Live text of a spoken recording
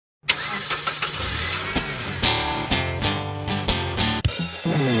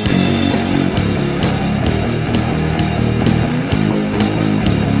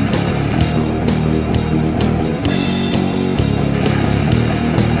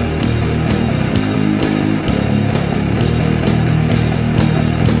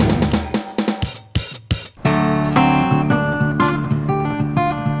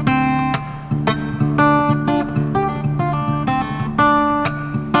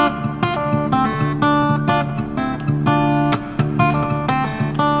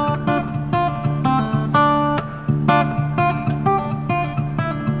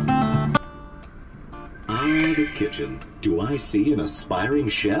I see an aspiring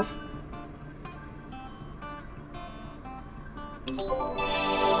chef?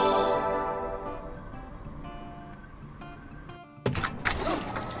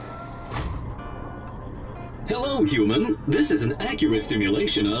 Hello, human. This is an accurate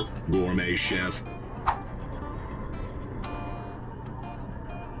simulation of Gourmet Chef.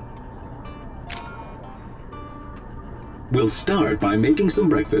 We'll start by making some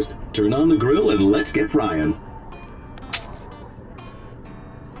breakfast. Turn on the grill and let's get frying.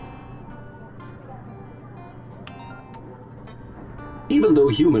 Even though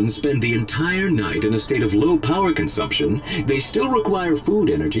humans spend the entire night in a state of low power consumption, they still require food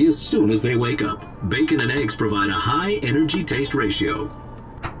energy as soon as they wake up. Bacon and eggs provide a high energy taste ratio.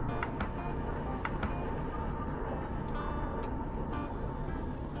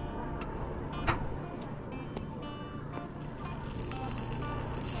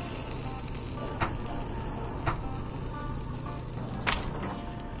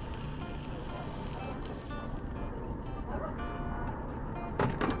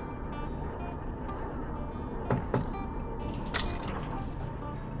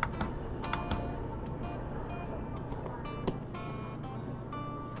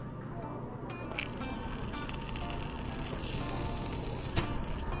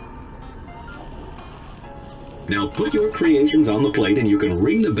 Now put your creations on the plate and you can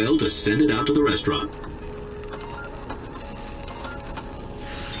ring the bell to send it out to the restaurant.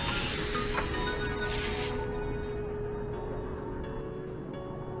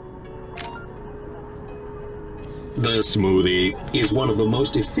 The smoothie is one of the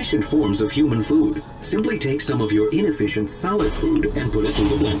most efficient forms of human food. Simply take some of your inefficient solid food and put it through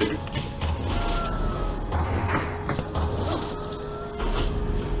the blender.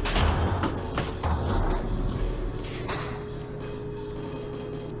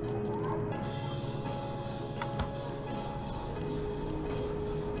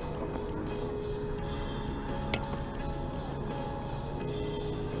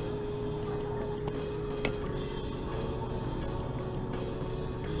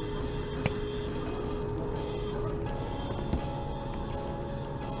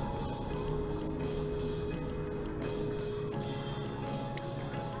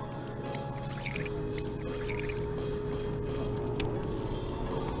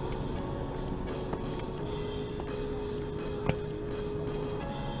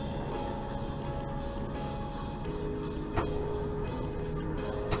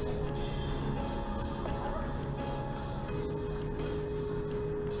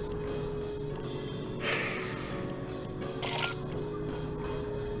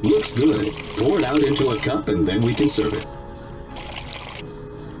 Looks good. Pour it out into a cup and then we can serve it.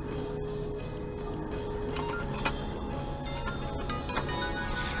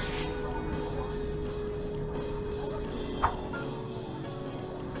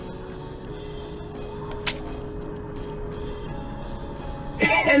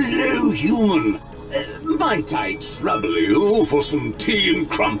 Hello, human. Might I trouble you for some tea and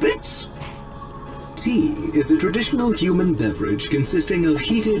crumpets? Tea is a traditional human beverage consisting of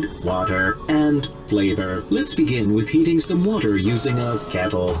heated water and flavor. Let's begin with heating some water using a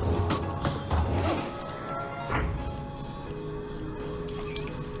kettle.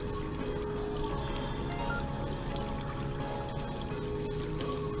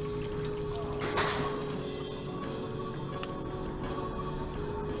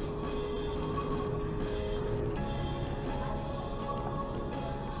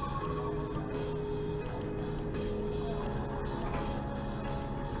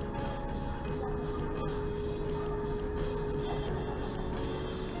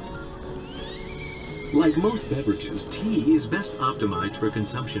 Like most beverages, tea is best optimized for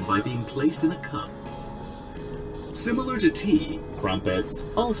consumption by being placed in a cup. Similar to tea, crumpets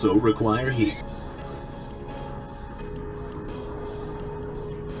also require heat.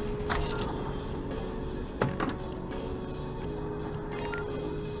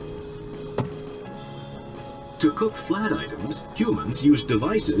 To cook flat items, humans use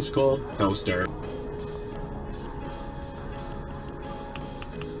devices called toaster.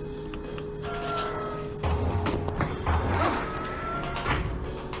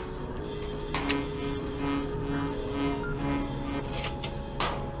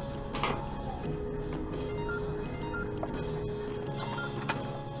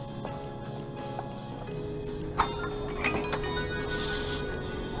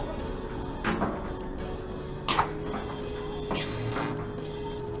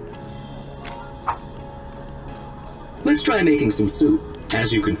 Let's try making some soup.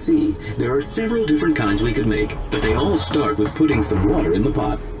 As you can see, there are several different kinds we could make, but they all start with putting some water in the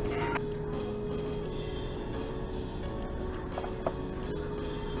pot.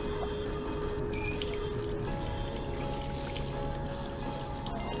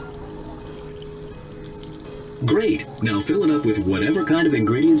 Great! Now fill it up with whatever kind of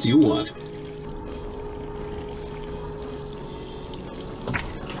ingredients you want.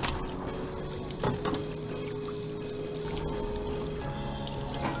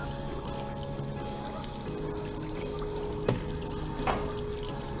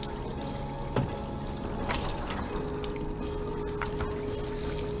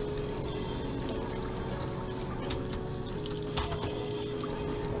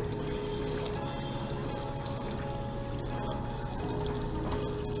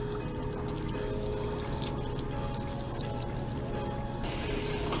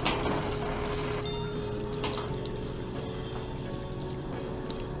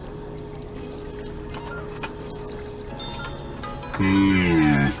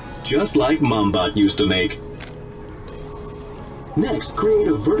 Just like Mombot used to make. Next, create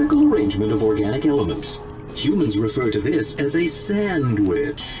a vertical arrangement of organic elements. Humans refer to this as a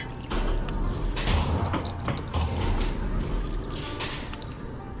sandwich.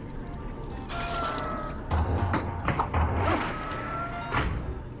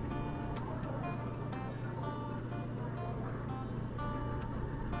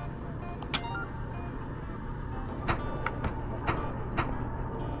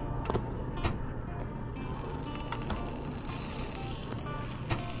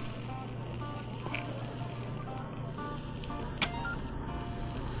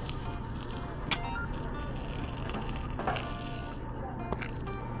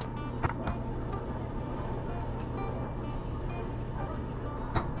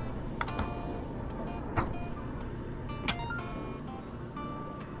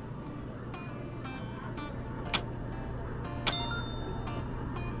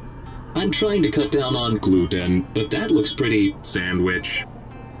 I'm trying to cut down on gluten, but that looks pretty sandwich.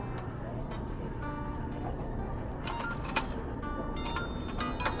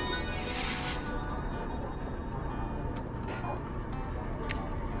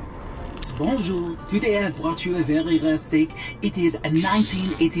 Bonjour, today I've brought you a very rare steak. It is a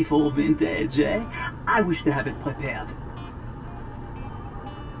 1984 vintage. I wish to have it prepared.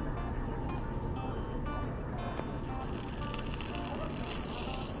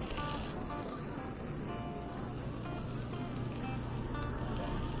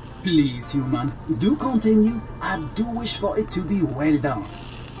 Please, human, do continue. I do wish for it to be well done.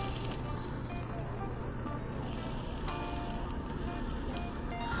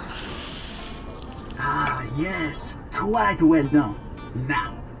 Ah, yes, quite well done.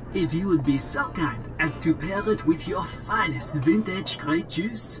 Now, if you would be so kind as to pair it with your finest vintage grape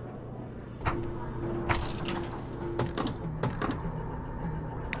juice.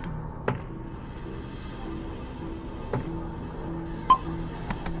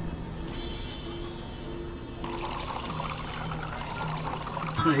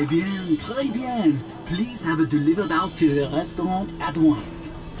 Très bien, très bien. Please have it delivered out to the restaurant at once.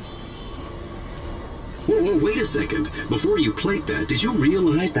 Whoa, wait a second. Before you plate that, did you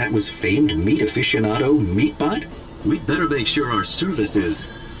realize that was famed meat aficionado Meatbot? We'd better make sure our service is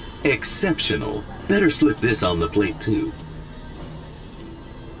exceptional. Better slip this on the plate too.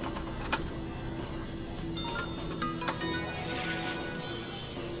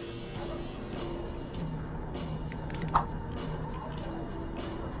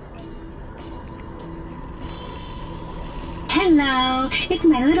 Hello, it's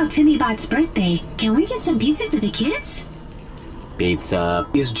my little Timmy Bot's birthday. Can we get some pizza for the kids? Pizza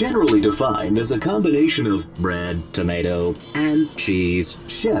is generally defined as a combination of bread, tomato, and cheese.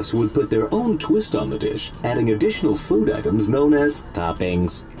 Chefs would put their own twist on the dish, adding additional food items known as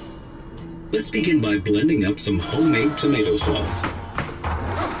toppings. Let's begin by blending up some homemade tomato sauce.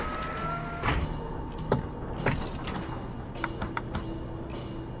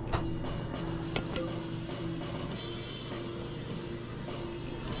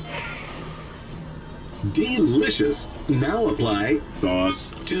 Delicious! Now apply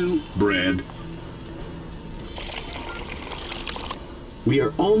sauce to bread. We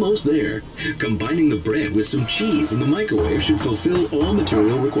are almost there. Combining the bread with some cheese in the microwave should fulfill all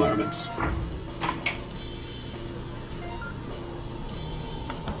material requirements.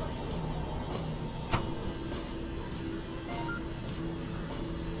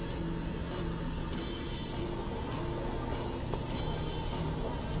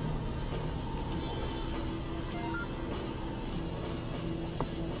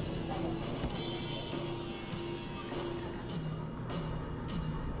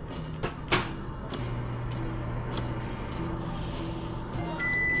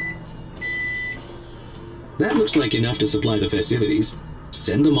 That looks like enough to supply the festivities.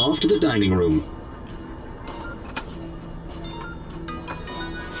 Send them off to the dining room.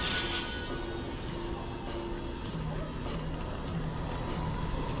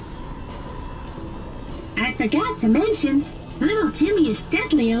 to mention, little Timmy is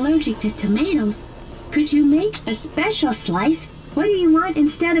deadly allergic to tomatoes. Could you make a special slice? What do you want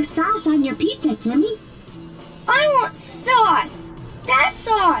instead of sauce on your pizza, Timmy? I want sauce! That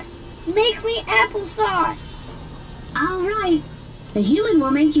sauce! Make me applesauce! All right. The human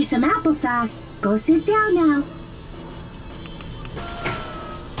will make you some applesauce. Go sit down now.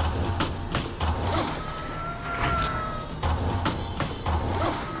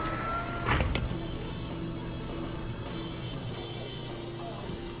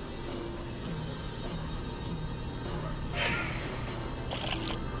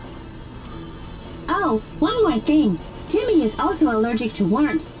 Oh, one more thing. Timmy is also allergic to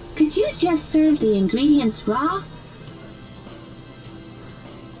warmth. Could you just serve the ingredients raw?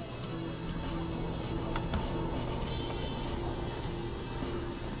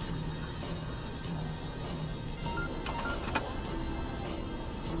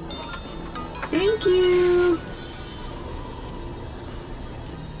 Thank you.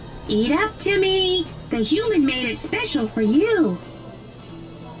 Eat up, Timmy. The human made it special for you.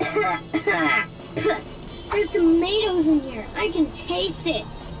 There's tomatoes in here. I can taste it.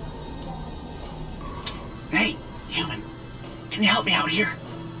 Hey, human, can you help me out here?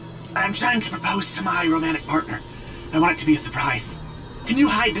 I'm trying to propose to my romantic partner. I want it to be a surprise. Can you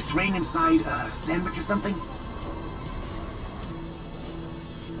hide this ring inside a sandwich or something?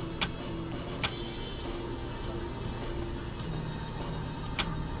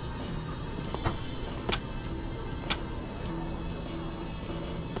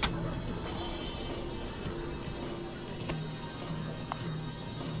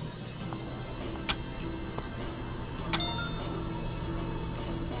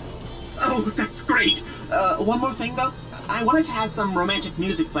 Oh, that's great! One more thing, though. I wanted to have some romantic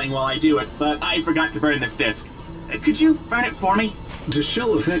music playing while I do it, but I forgot to burn this disc. Could you burn it for me? To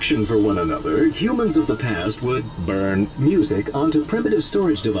show affection for one another, humans of the past would burn music onto primitive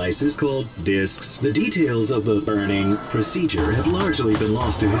storage devices called discs. The details of the burning procedure have largely been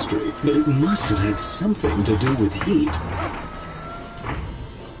lost to history, but it must have had something to do with heat.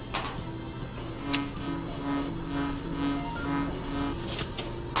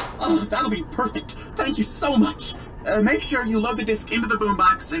 Oh, that'll be perfect. Thank you so much. Make sure you load the disc into the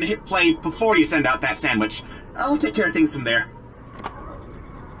boombox and hit play before you send out that sandwich. I'll take care of things from there.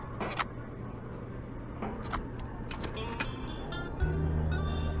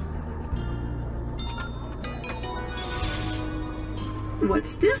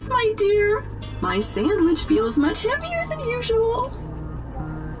 What's this, my dear? My sandwich feels much heavier than usual.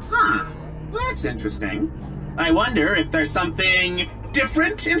 Huh. That's interesting. I wonder if there's something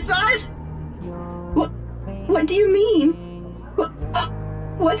different inside? What do you mean?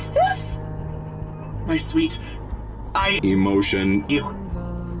 What's this? My sweet, Emotion.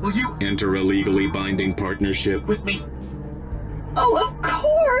 Will you Enter a legally binding partnership. with me? Oh, of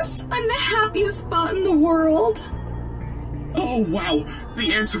course! I'm the happiest spot in the world. Oh, wow.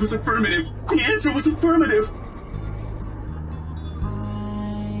 The answer was affirmative. The answer was affirmative.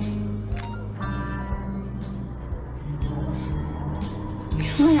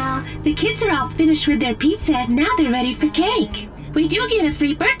 Well, the kids are all finished with their pizza and now they're ready for cake. We do get a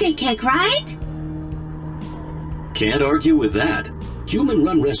free birthday cake, right? Can't argue with that.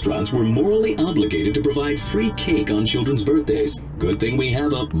 Human-run restaurants were morally obligated to provide free cake on children's birthdays. Good thing we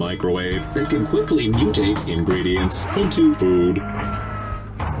have a microwave that can quickly mutate ingredients into food.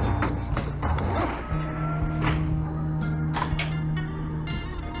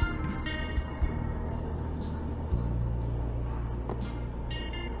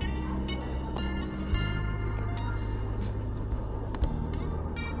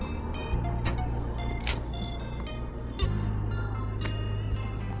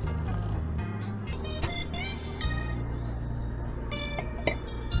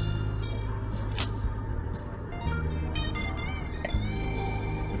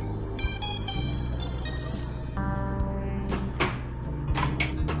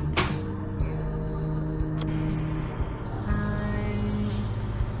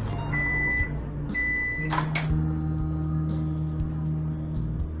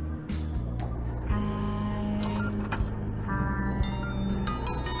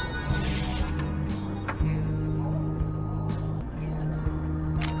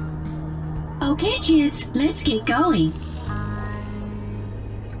 Okay, kids, let's get going.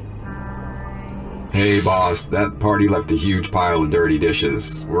 Hey boss, that party left a huge pile of dirty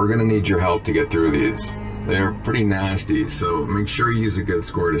dishes. We're gonna need your help to get through these. They're pretty nasty, so make sure you use a good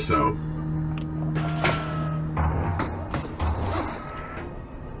squirt of soap.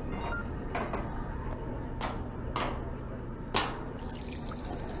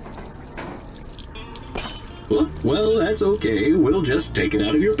 What? Well, that's okay. We'll just take it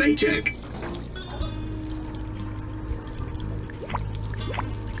out of your paycheck.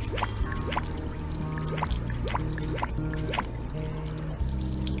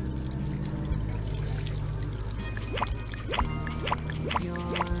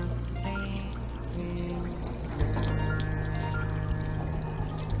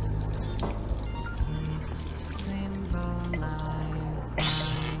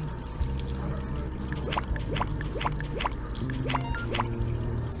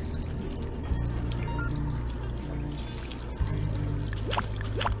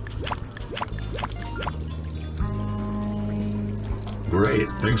 Great,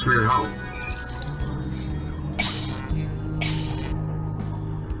 thanks for your help.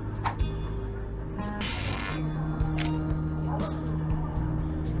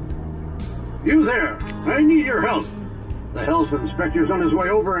 You there, I need your help. The health inspector's on his way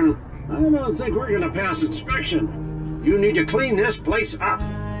over and I don't think we're gonna pass inspection. You need to clean this place up.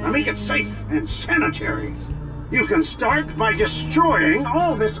 Now make it safe and sanitary. You can start by destroying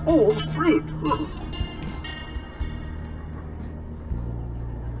all this old fruit.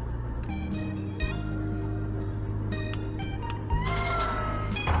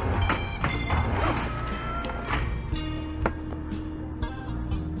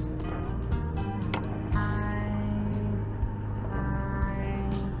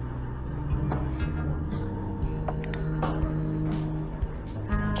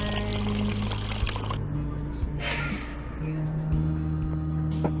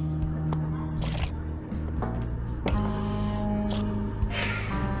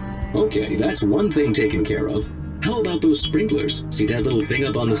 Okay, that's one thing taken care of. How about those sprinklers? See that little thing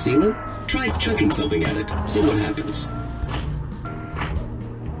up on the ceiling? Try chucking something at it. See what happens.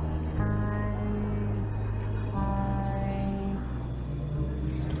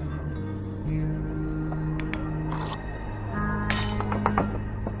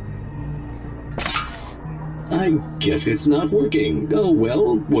 I guess it's not working. Oh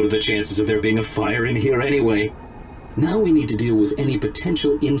well, what are the chances of there being a fire in here anyway? Now we need to deal with any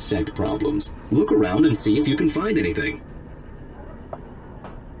potential insect problems. Look around and see if you can find anything.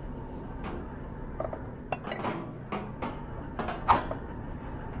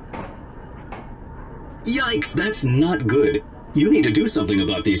 Yikes, that's not good. You need to do something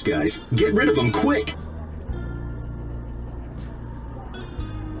about these guys. Get rid of them quick!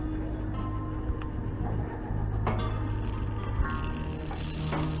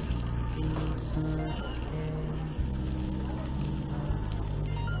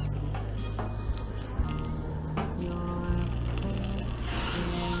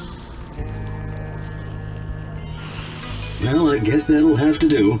 Well, I guess that'll have to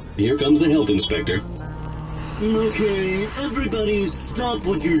do. Here comes the health inspector. Okay, everybody stop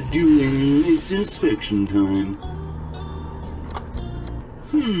what you're doing. It's inspection time.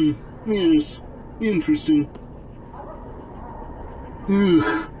 Yes, interesting.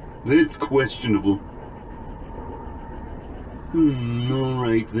 That's questionable.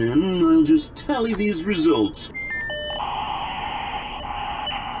 Alright then, I'll just tally these results.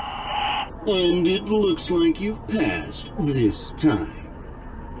 And it looks like you've passed this time.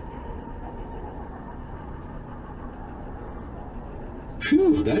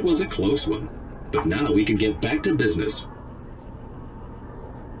 Phew, that was a close one. But now we can get back to business.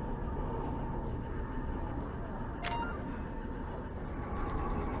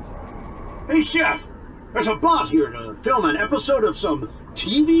 Hey, Chef! There's a bot here to film an episode of some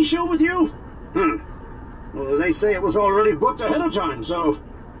TV show with you? Well, they say it was already booked ahead of time, so...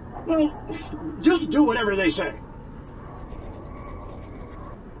 Well, just do whatever they say.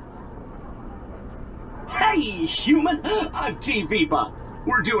 Hey, human! I'm TV Bot.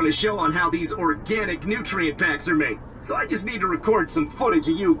 We're doing a show on how these organic nutrient packs are made, so I just need to record some footage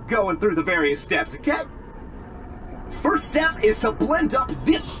of you going through the various steps, okay? First step is to blend up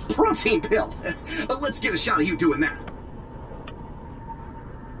this protein pill. Let's get a shot of you doing that.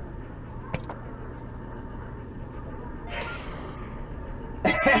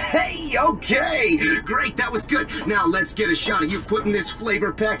 Hey, okay! Great, that was good. Now let's get a shot of you putting this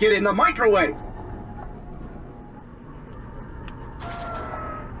flavor packet in the microwave.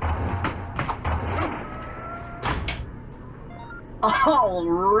 All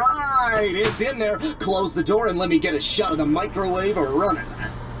right, it's in there. Close the door and let me get a shot of the microwave running.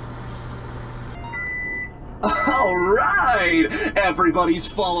 All right, everybody's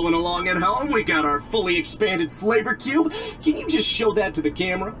following along at home. We got our fully expanded flavor cube. Can you just show that to the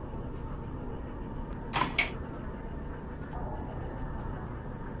camera?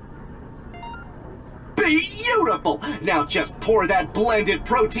 Beautiful! Now just pour that blended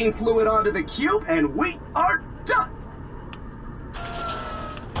protein fluid onto the cube and we are Done!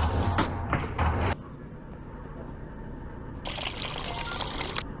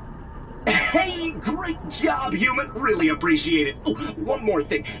 Hey, great job, human. Really appreciate it. Oh, one more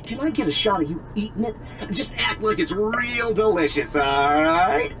thing. Can I get a shot of you eating it? Just act like it's real delicious,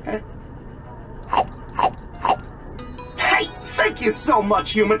 alright? Hey, thank you so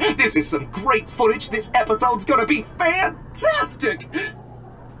much, human. This is some great footage. This episode's gonna be fantastic.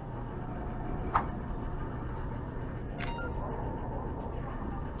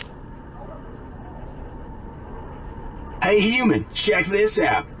 Hey, human, check this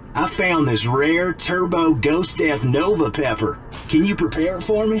out. I found this rare Turbo Ghost Death Nova pepper. Can you prepare it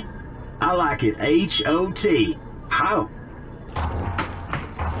for me? I like it H-O-T. How?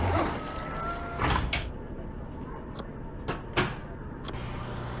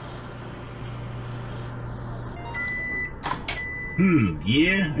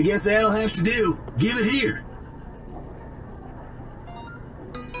 Yeah, I guess that'll have to do. Give it here.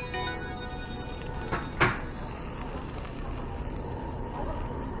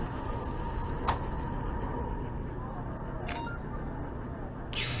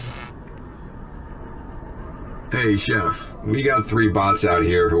 Hey, Chef, we got 3 bots out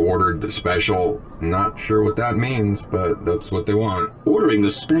here who ordered the special. Not sure what that means, but that's what they want. Ordering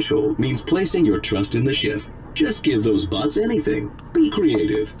the special means placing your trust in the chef. Just give those bots anything. Be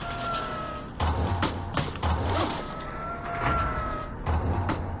creative.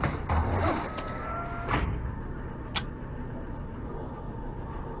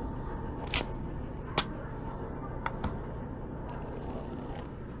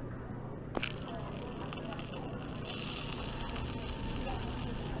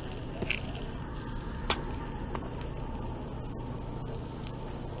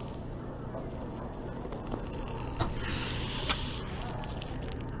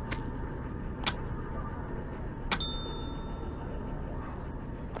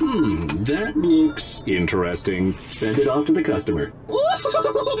 That looks interesting. Send it off to the customer. What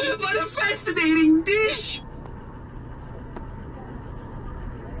a fascinating dish!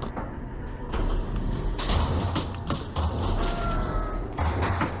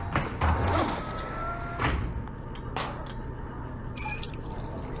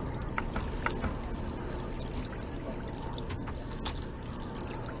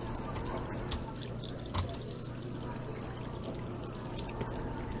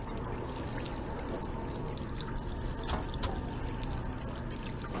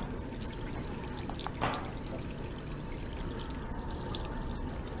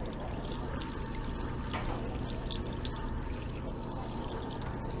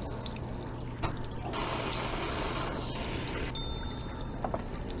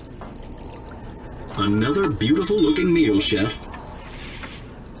 Another beautiful-looking meal, Chef.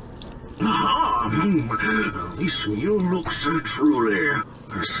 At least you look so truly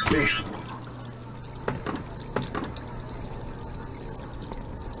special.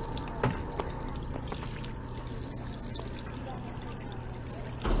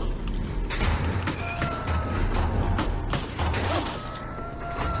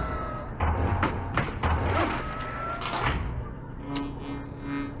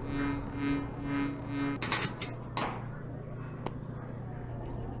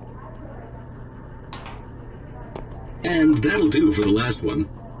 And that'll do for the last one.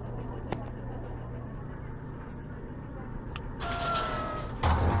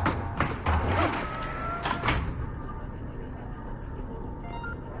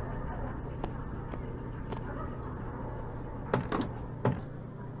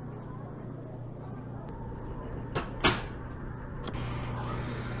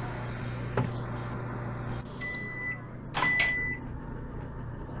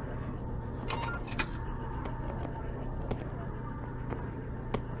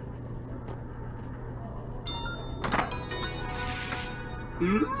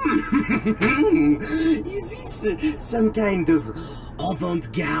 Is this some kind of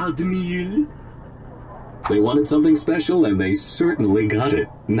avant-garde meal? They wanted something special, and they certainly got it.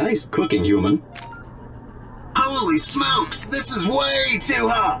 Nice cooking, human. Holy smokes, this is way too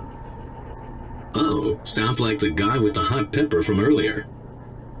hot! Oh, sounds like the guy with the hot pepper from earlier.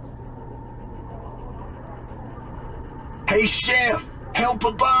 Hey, chef, help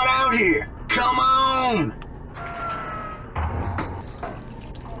a bot out here. Come on!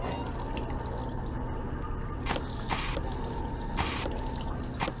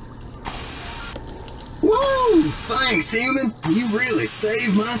 Woo! Thanks, human. You really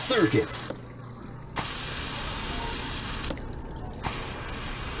saved my circuit.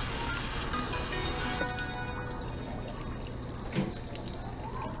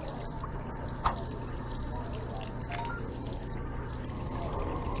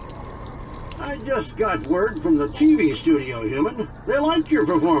 I just got word from the TV studio, Human. They liked your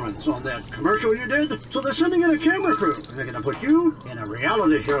performance on that commercial you did, so they're sending in a camera crew. They're gonna put you in a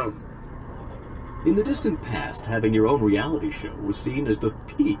reality show. In the distant past, having your own reality show was seen as the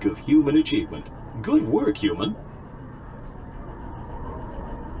peak of human achievement. Good work, Human.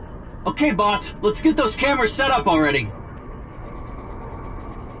 Okay, bots, let's get those cameras set up already.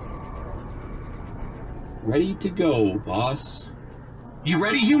 Ready to go, boss. You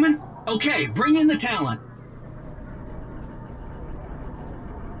ready, Human? Okay, bring in the talent.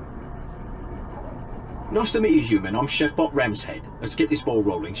 Nice to meet you, Human. I'm Chef Bot Ramshead. Let's get this ball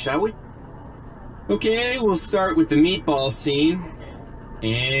rolling, shall we? Okay, we'll start with the meatball scene.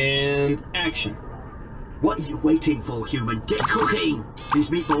 And action. What are you waiting for, Human? Get cooking! These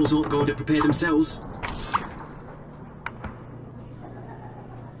meatballs aren't going to prepare themselves.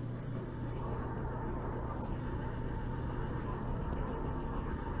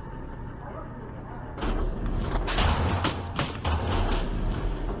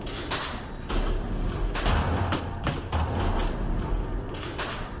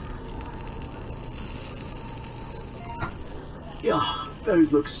 Yeah,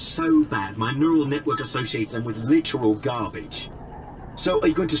 those look so bad. My neural network associates them with literal garbage. So are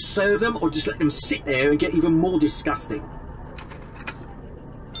you going to serve them or just let them sit there and get even more disgusting?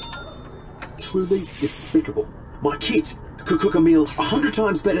 Truly despicable. My kids could cook a meal 100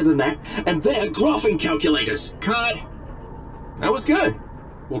 times better than that, and they're graphing calculators. Cut! That was good.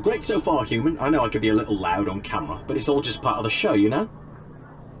 Well, great so far, Human. I know I could be a little loud on camera, but it's all just part of the show, you know?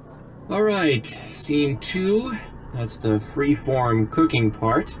 Alright, scene 2. That's the free-form cooking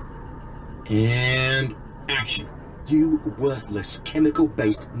part. And action. You worthless,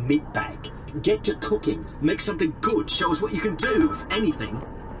 chemical-based meatbag. Get to cooking. Make something good. Show us what you can do, if anything.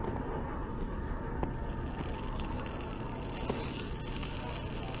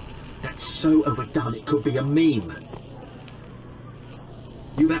 That's so overdone it could be a meme.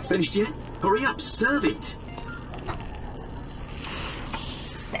 You about finished yet? Hurry up, serve it.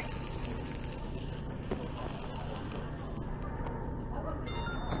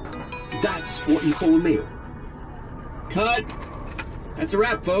 That's what you call a meal. Cut! That's a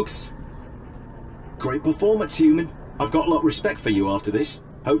wrap, folks. Great performance, Human. I've got a lot of respect for you after this.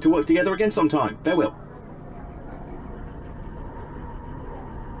 Hope to work together again sometime. Farewell.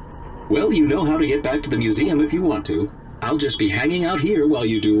 Well, you know how to get back to the museum if you want to. I'll just be hanging out here while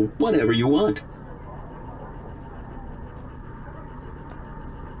you do whatever you want.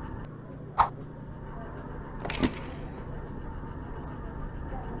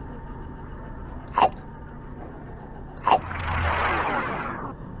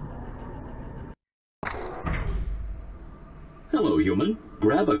 Hello, Human.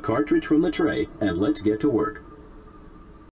 Grab a cartridge from the tray and let's get to work.